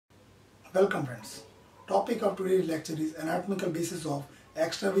Welcome friends. Topic of today's lecture is anatomical basis of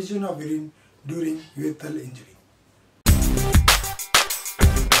extravasation of urine during urethral injury.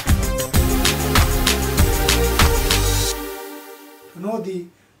 To know the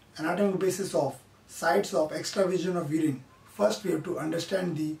anatomical basis of sites of extravasation of urine, first we have to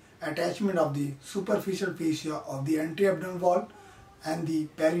understand the attachment of the superficial fascia of the anterior abdominal wall and the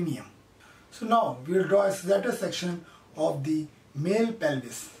perineum. So now we will draw a sagittal section of the male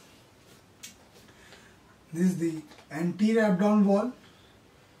pelvis. This is the anterior abdominal wall,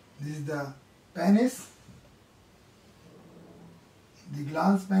 this is the penis, the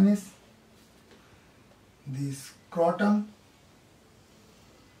glans penis, the scrotum,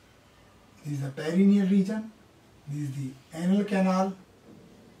 this is the perineal region, this is the anal canal,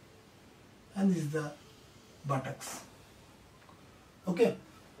 and this is the buttocks. Okay.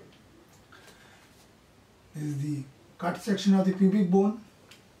 This is the cut section of the pubic bone.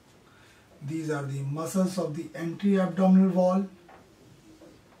 These are the muscles of the anterior abdominal wall.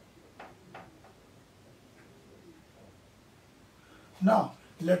 Now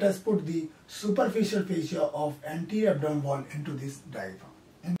let us put the superficial fascia of anterior abdominal wall into this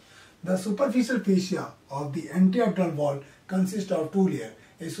diagram. The superficial fascia of the anterior abdominal wall consists of two layers,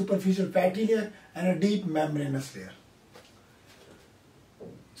 a superficial fatty layer and a deep membranous layer.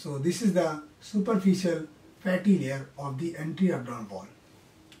 So this is the superficial fatty layer of the anterior abdominal wall,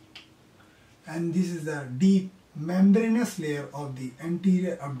 and this is the deep membranous layer of the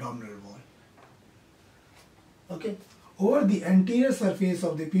anterior abdominal wall. Okay. Over the anterior surface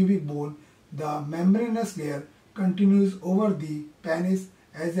of the pubic bone, the membranous layer continues over the penis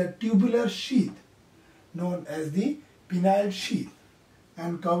as a tubular sheath known as the perineal sheath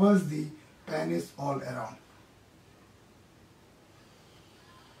and covers the penis all around.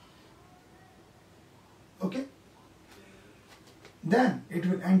 Okay. Then it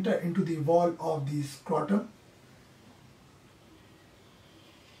will enter into the wall of the scrotum.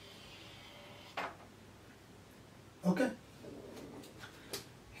 Okay.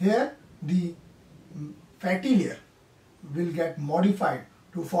 Here the fatty layer will get modified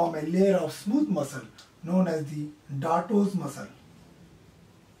to form a layer of smooth muscle known as the dartos muscle.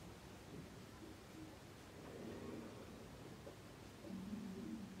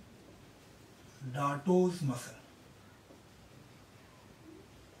 Dartos muscle.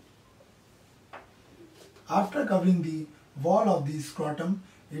 After covering the wall of the scrotum,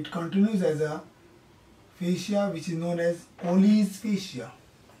 it continues as a fascia which is known as Colle's fascia.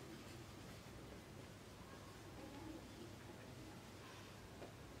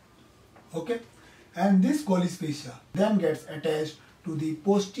 Okay, and this Colle's fascia then gets attached to the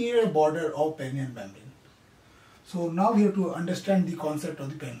posterior border of perineal membrane. So now we have to understand the concept of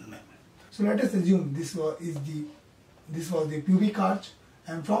the perineal membrane. So let us assume this was the pubic arch,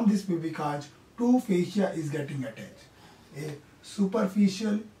 and from this pubic arch two fascia is getting attached, a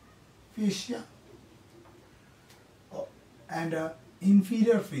superficial fascia and a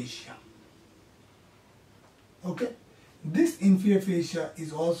inferior fascia. Okay, this inferior fascia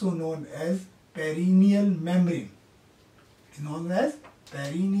is also known as perineal membrane. It is known as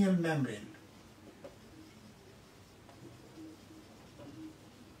perineal membrane.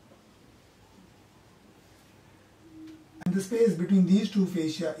 And the space between these two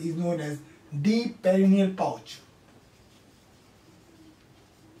fascia is known as deep perineal pouch.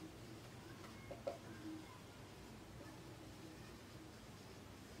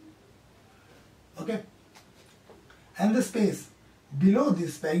 Okay, and the space below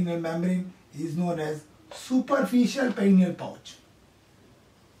this perineal membrane is known as superficial perineal pouch.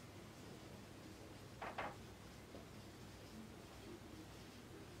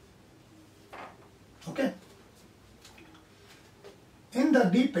 Okay. In the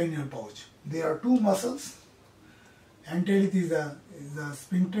deep perineal pouch, there are two muscles. Anteriorly is the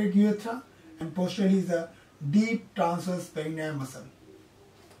sphincteric urethra, and posteriorly is the deep transverse perineal muscle.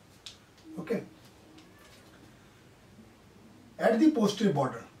 Okay. At the posterior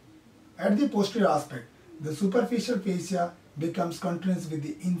border, at the posterior aspect, the superficial fascia becomes continuous with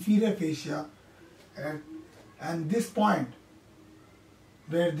the inferior fascia, and this point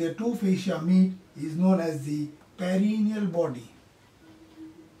where the two fascia meet is known as the perineal body.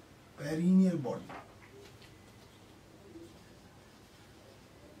 Perineal body.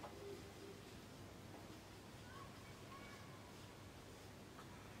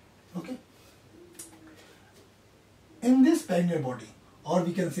 Okay. In this perineal body, or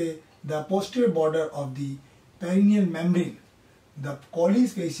we can say the posterior border of the perineal membrane, the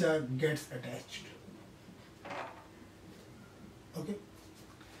Colle's fascia gets attached. Okay.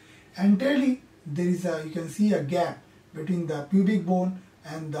 Anteriorly, there is you can see a gap between the pubic bone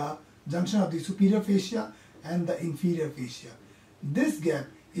and the junction of the superior fascia and the inferior fascia. This gap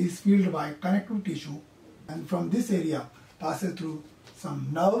is filled by connective tissue, and from this area passes through some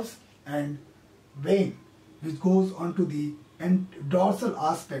nerves and vein which goes onto the dorsal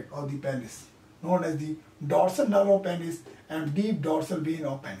aspect of the penis, known as the dorsal nerve of penis and deep dorsal vein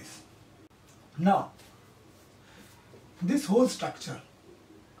of penis. Now, this whole structure,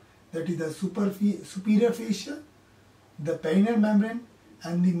 that is the superior fascia, the perineal membrane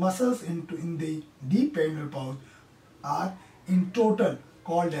and the muscles in the deep perineal pouch, are in total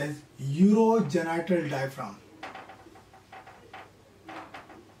called as urogenital diaphragm.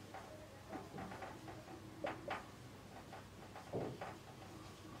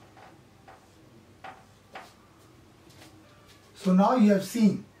 So now you have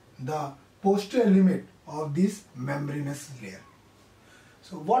seen the posterior limit of this membranous layer.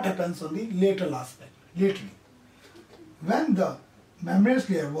 So what happens on the lateral aspect? Laterally, when the membranous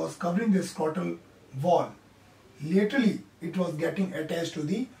layer was covering the scrotal wall, laterally it was getting attached to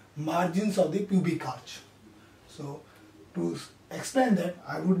the margins of the pubic arch. So to explain that,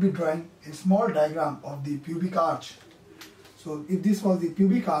 I would be drawing a small diagram of the pubic arch. So if this was the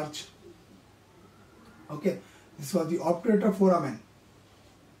pubic arch, okay, this was the obturator foramen.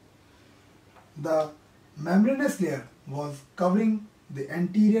 The membranous layer was covering the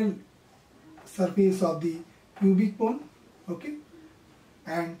anterior surface of the pubic bone, okay,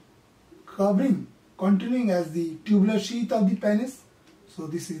 and continuing as the tubular sheath of the penis. So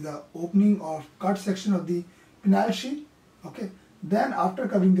this is the opening or cut section of the penile sheath, okay. Then after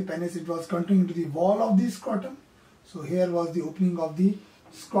covering the penis, it was continuing to the wall of the scrotum. So here was the opening of the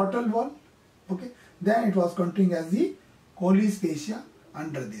scrotal wall, okay. Then it was continuing as the Colle's fascia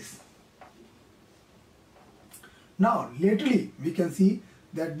under this. Now laterally we can see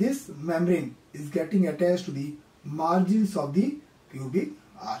that this membrane is getting attached to the margins of the pubic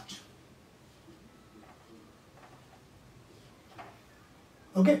arch.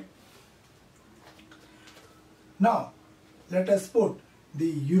 Okay. Now let us put the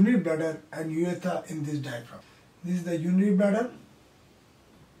urinary bladder and urethra in this diagram. This is the urinary bladder.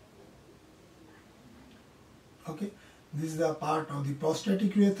 Okay, this is the part of the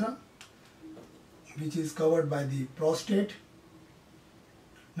prostatic urethra which is covered by the prostate.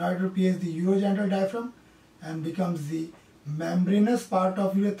 Now it appears the urogenital diaphragm and becomes the membranous part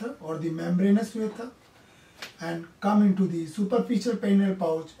of urethra or the membranous urethra, and come into the superficial perineal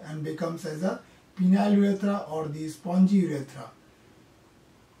pouch and becomes as a penile urethra or the spongy urethra,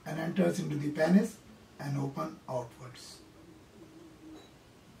 and enters into the penis and open outwards.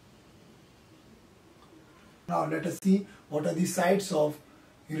 Now let us see what are the sites of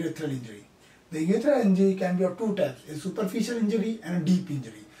urethral injury. The urethral injury can be of two types, a superficial injury and a deep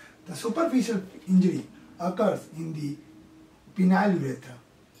injury. The superficial injury occurs in the penile urethra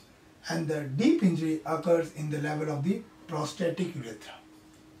and the deep injury occurs in the level of the prostatic urethra.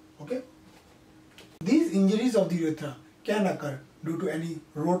 Okay? These injuries of the urethra can occur due to any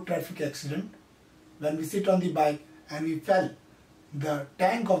road traffic accident. When we sit on the bike and we fell, the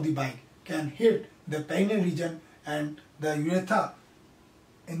tank of the bike can hit the perineal region and the urethra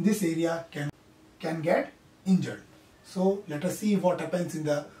in this area can get injured. So let us see what happens in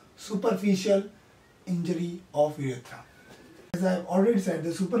the superficial injury of urethra. As I have already said,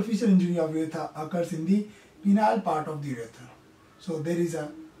 the superficial injury of urethra occurs in the penile part of the urethra. So there is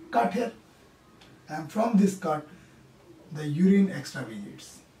a cut here, and from this cut the urine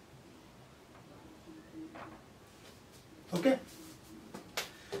extravagates. Okay,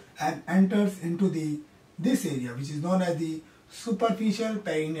 and enters into this area which is known as the superficial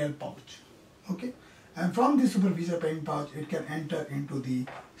perineal pouch. Okay, and from the superficial perineal pouch it can enter into the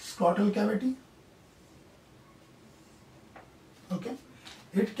scrotal cavity. Okay,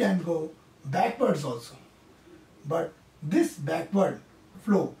 it can go backwards also, but this backward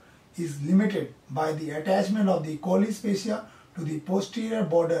flow is limited by the attachment of the Colle's fascia to the posterior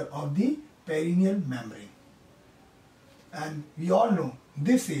border of the perineal membrane. And we all know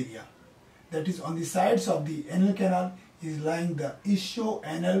this area, that is on the sides of the anal canal, is lying the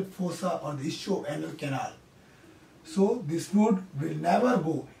ischio-anal fossa or the ischio-anal canal. So this fluid will never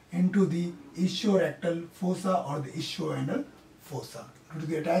go into the ischio-rectal fossa or the ischio-anal fossa due to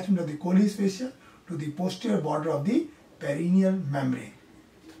the attachment of the Colle's fascia to the posterior border of the perineal membrane.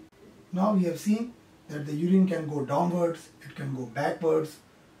 Now we have seen that the urine can go downwards, it can go backwards,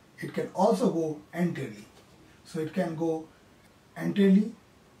 it can also go anteriorly. So it can go anteriorly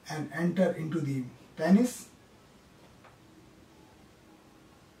and enter into the penis.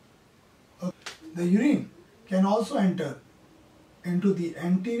 The urine can also enter into the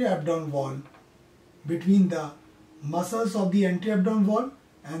anterior abdominal wall between the muscles of the anterior abdominal wall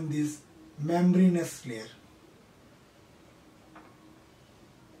and this membranous layer.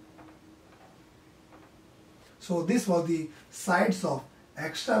 So this was the sites of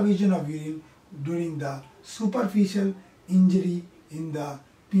extravasation of urine during the superficial injury in the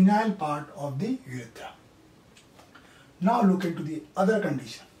penile part of the urethra. Now look into the other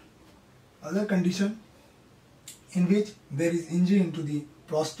condition. Other condition in which there is injury into the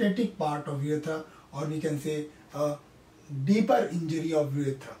prostatic part of urethra, or we can say a deeper injury of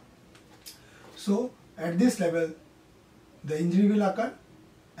urethra. So at this level the injury will occur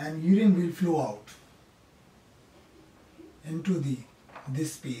and urine will flow out into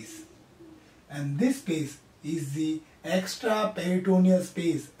this space, and this space is the extraperitoneal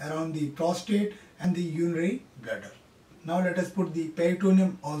space around the prostate and the urinary bladder. Now let us put the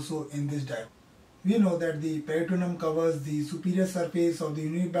peritoneum also in this diagram. We know that the peritoneum covers the superior surface of the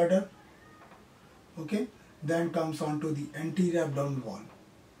urinary bladder, okay, then comes on to the anterior abdominal wall.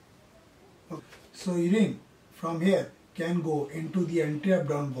 Okay. So urine from here can go into the anterior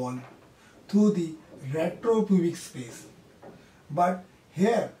abdominal wall through the retropubic space, but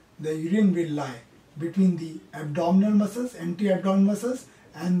here the urine will lie between the abdominal muscles, anterior abdominal muscles,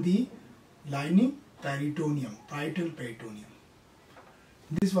 and the lining peritoneum, parietal peritoneum.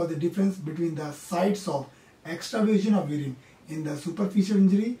 This was the difference between the sites of extravasation of urine in the superficial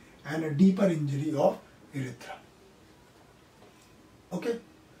injury and a deeper injury of urethra. Okay,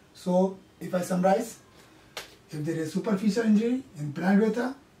 so if I summarize, if there is superficial injury in penile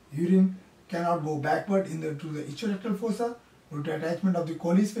urethra, urine cannot go backward to the urethral fossa due to attachment of the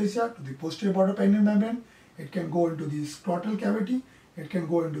Colle's fascia to the posterior border perineal membrane. It can go into the scrotal cavity, it can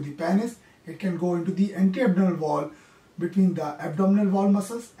go into the penis, it can go into the anterior abdominal wall between the abdominal wall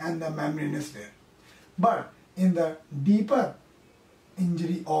muscles and the membranous layer. But in the deeper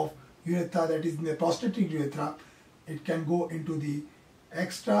injury of urethra, that is in the prostatic urethra, it can go into the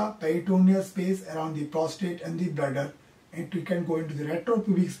extraperitoneal space around the prostate and the bladder. It can go into the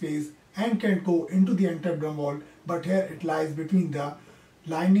retropubic space and can go into the anterior abdominal wall, but here it lies between the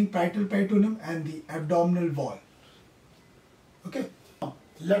lining parietal peritoneum and the abdominal wall. Okay, now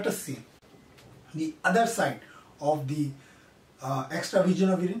let us see the other side of the extravasation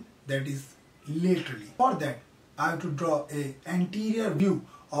of urine, that is laterally. For that I have to draw a anterior view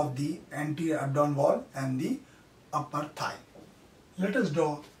of the anterior abdominal wall and the upper thigh. Let us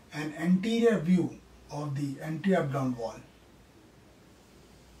draw an anterior view of the anterior abdominal wall.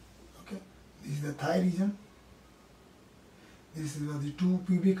 Okay, this is the thigh region. This is the two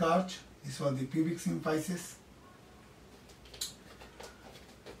pubic arch. This was the pubic symphysis.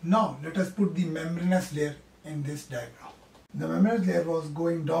 Now let us put the membranous layer in this diagram. The membranous layer was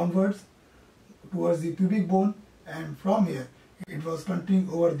going downwards towards the pubic bone, and from here it was continuing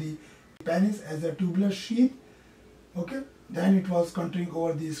over the penis as a tubular sheath. Okay, then it was continuing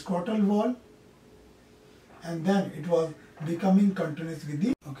over the scrotal wall, and then it was becoming continuous with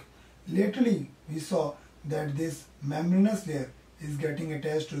the. Okay, laterally we saw that this membranous layer is getting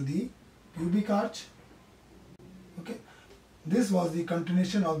attached to the pubic arch. Okay, this was the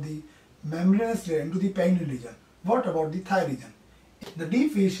continuation of the membranous layer into the perineal region. What about the thigh region? The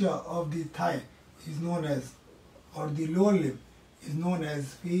deep fascia of the thigh is known as, or the lower limb is known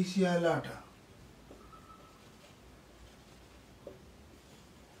as fascia lata.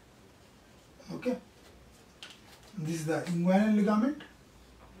 Okay, this is the inguinal ligament,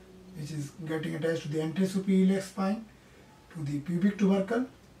 which is getting attached to the anterior superior iliac spine, to the pubic tubercle.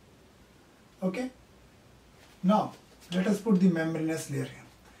 Okay, now let us put the membranous layer here.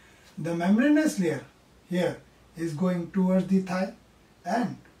 The membranous layer here is going towards the thigh,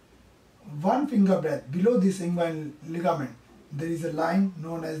 and 1 finger breadth below this inguinal ligament there is a line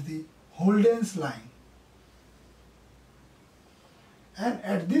known as the Holden's line, and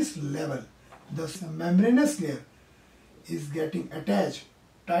at this level the membranous layer is getting attached,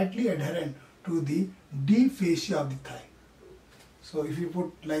 tightly adherent to the deep fascia of the thigh. So if you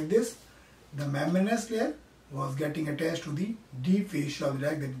put like this, the membranous layer was getting attached to the deep fascia of the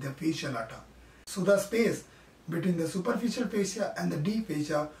leg, that is the fascia lata. So the space between the superficial fascia and the deep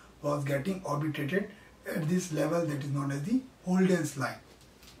fascia was getting obliterated at this level, that is known as the Holden's line.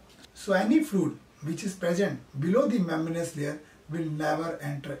 So any fluid which is present below the membranous layer will never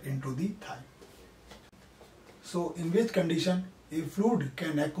enter into the thigh. So in which condition a fluid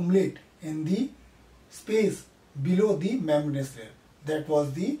can accumulate in the space below the membranous layer? That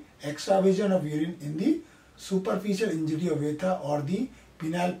was the extravasation of urine in the superficial injury of urethra or the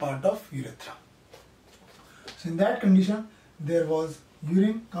penile part of urethra. So in that condition there was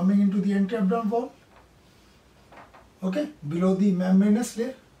urine coming into the anterior abdominal wall, okay, below the membranous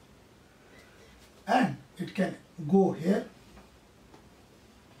layer, and it can go here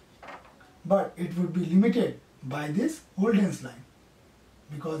but it would be limited by this Holden's line,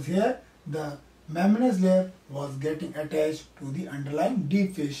 because here the membranous layer was getting attached to the underlying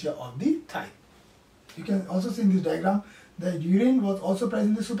deep fascia of the thigh. You can also see in this diagram that urine was also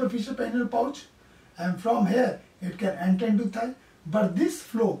present in the superficial perineal pouch, and from here it can enter into thigh, but this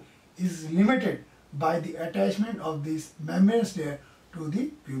flow is limited by the attachment of this membranous layer to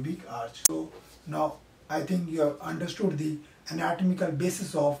the pubic arch. So now I think you have understood the anatomical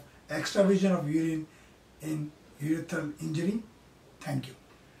basis of extravasation of urine in urethral injury. Thank you.